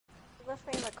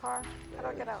car. How do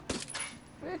I get out?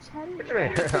 Rich, how do you What do you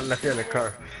mean? I left you in the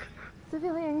car.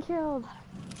 Civilian killed.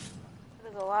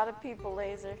 There's a lot of people,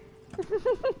 Laser.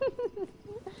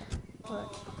 Look. Uh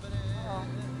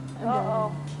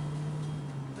oh.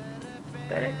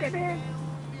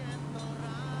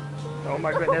 Oh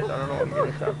my goodness, I don't know where I'm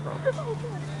getting shot from.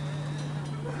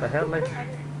 The hell, like?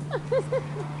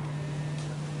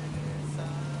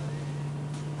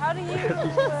 How do you,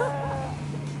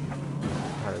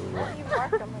 How do we how work? do you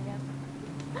mark them again?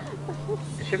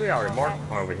 It should be already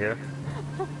marked over here.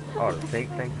 Oh, the pink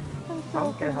thing. I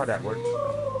don't get how that works.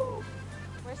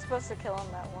 We're supposed to kill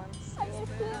him that once. I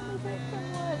accidentally hit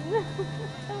someone.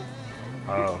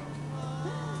 Oh.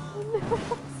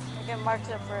 I get marked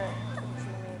up for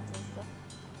teammates and stuff.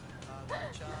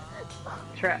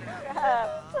 Trap. Crap.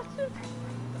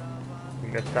 You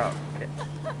missed out. Okay.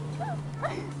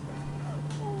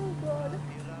 Oh my god.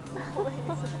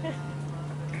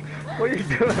 What are you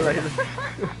doing, Layla?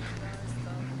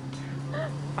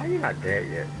 Are you not dead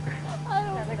yet? I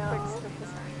don't know.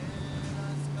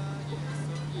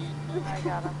 I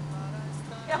got him.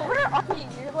 Yeah, where are you?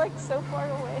 You're like so far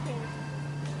away.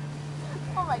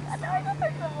 Oh my god, now I got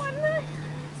hurt someone.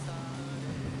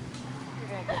 You're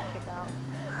gonna get kicked out.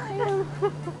 I am.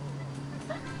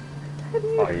 How do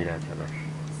you Oh, you didn't tell her.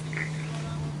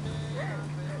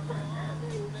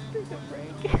 take a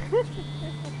break?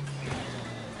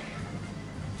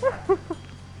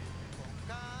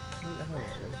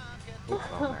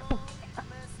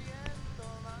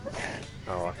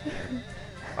 Oh,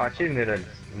 oh, she's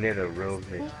near the road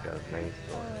next to the main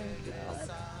store.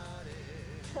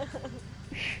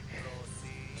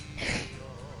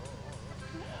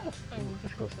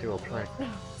 Let's go steal a plane.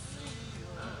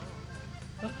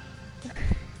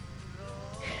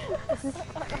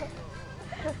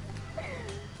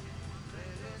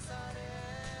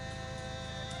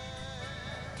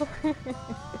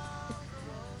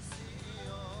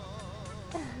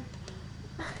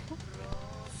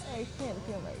 I can't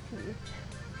feel my teeth.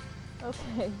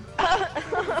 Okay.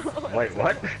 Wait,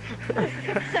 what?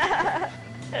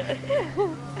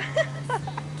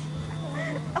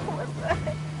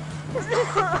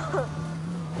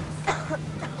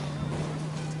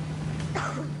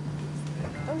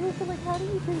 Okay, so like, how do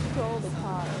you control the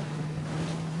car?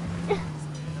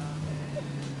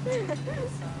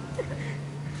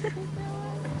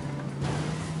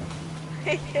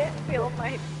 I can't feel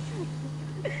my...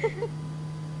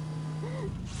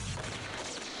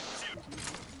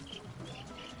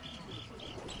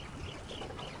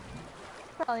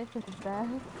 Probably for the best.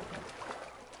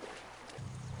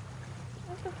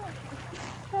 What the fuck?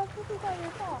 Trav, this is not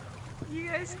your fault. You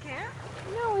guys can't?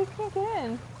 No, we can't get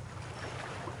in.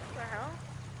 What the hell?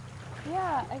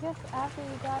 Yeah, I guess after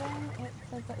we got in, it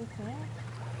says that we can't.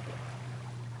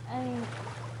 I mean,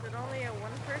 Is it only a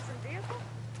one-person vehicle?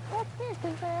 that's weird,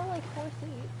 because there are like 4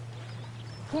 seats.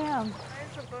 Cam. Why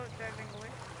is the boat driving away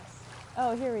from us?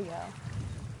 Oh, here we go.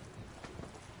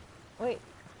 Wait,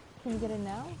 can you get in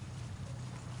now?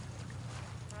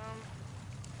 I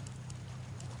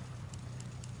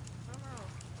don't know.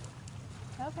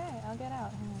 Okay, I'll get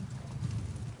out. Hang on.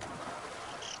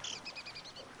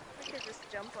 We could just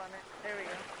jump on it. There we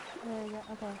go. There we go.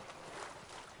 Okay.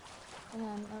 Hang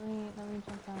on. Let me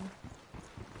jump on.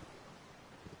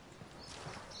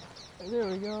 There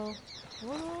we go.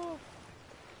 Whoa.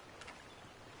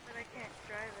 But I can't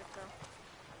drive it though.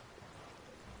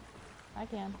 I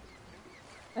can.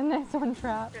 A nice one,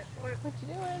 Trap. Yeah, What you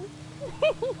doing?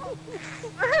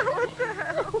 what the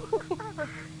hell?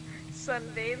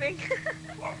 Sunbathing?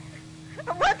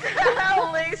 What the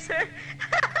hell, Laser?